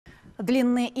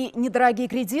Длинные и недорогие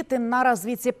кредиты на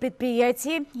развитие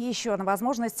предприятий. Еще одна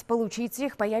возможность получить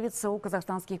их появится у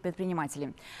казахстанских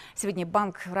предпринимателей. Сегодня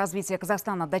Банк Развития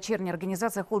Казахстана, дочерняя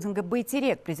организация холдинга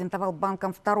 «Байтерек», презентовал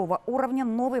банкам второго уровня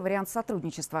новый вариант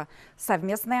сотрудничества –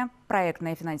 совместное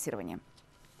проектное финансирование.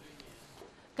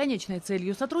 Конечной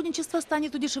целью сотрудничества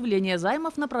станет удешевление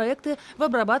займов на проекты в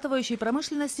обрабатывающей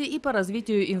промышленности и по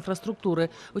развитию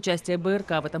инфраструктуры. Участие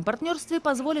БРК в этом партнерстве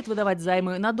позволит выдавать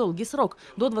займы на долгий срок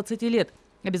 – до 20 лет.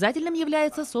 Обязательным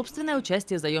является собственное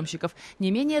участие заемщиков –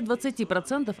 не менее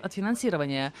 20% от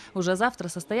финансирования. Уже завтра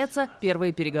состоятся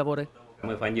первые переговоры.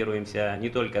 Мы фондируемся не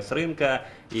только с рынка,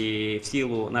 и в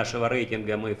силу нашего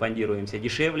рейтинга мы фондируемся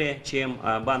дешевле, чем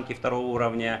банки второго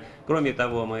уровня. Кроме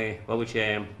того, мы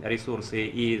получаем ресурсы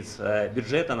из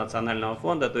бюджета национального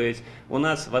фонда, то есть у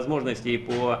нас возможности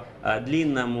по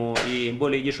длинному и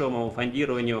более дешевому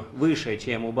фондированию выше,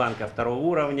 чем у банка второго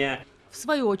уровня. В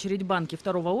свою очередь, банки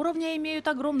второго уровня имеют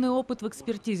огромный опыт в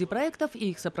экспертизе проектов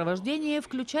и их сопровождении,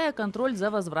 включая контроль за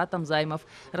возвратом займов.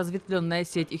 Разветвленная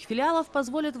сеть их филиалов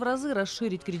позволит в разы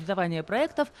расширить кредитование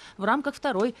проектов в рамках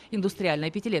второй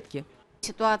индустриальной пятилетки.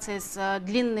 Ситуация с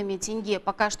длинными тенге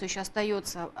пока что еще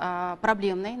остается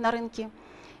проблемной на рынке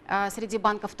среди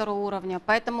банков второго уровня.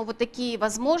 Поэтому вот такие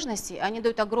возможности, они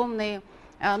дают огромный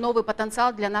новый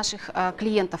потенциал для наших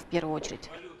клиентов в первую очередь.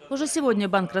 Уже сегодня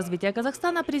Банк Развития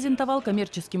Казахстана презентовал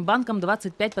коммерческим банкам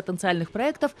 25 потенциальных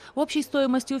проектов общей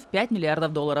стоимостью в $5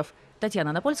 миллиардов.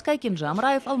 Татьяна Напольская, Кинджи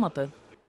Амраев, Алматы.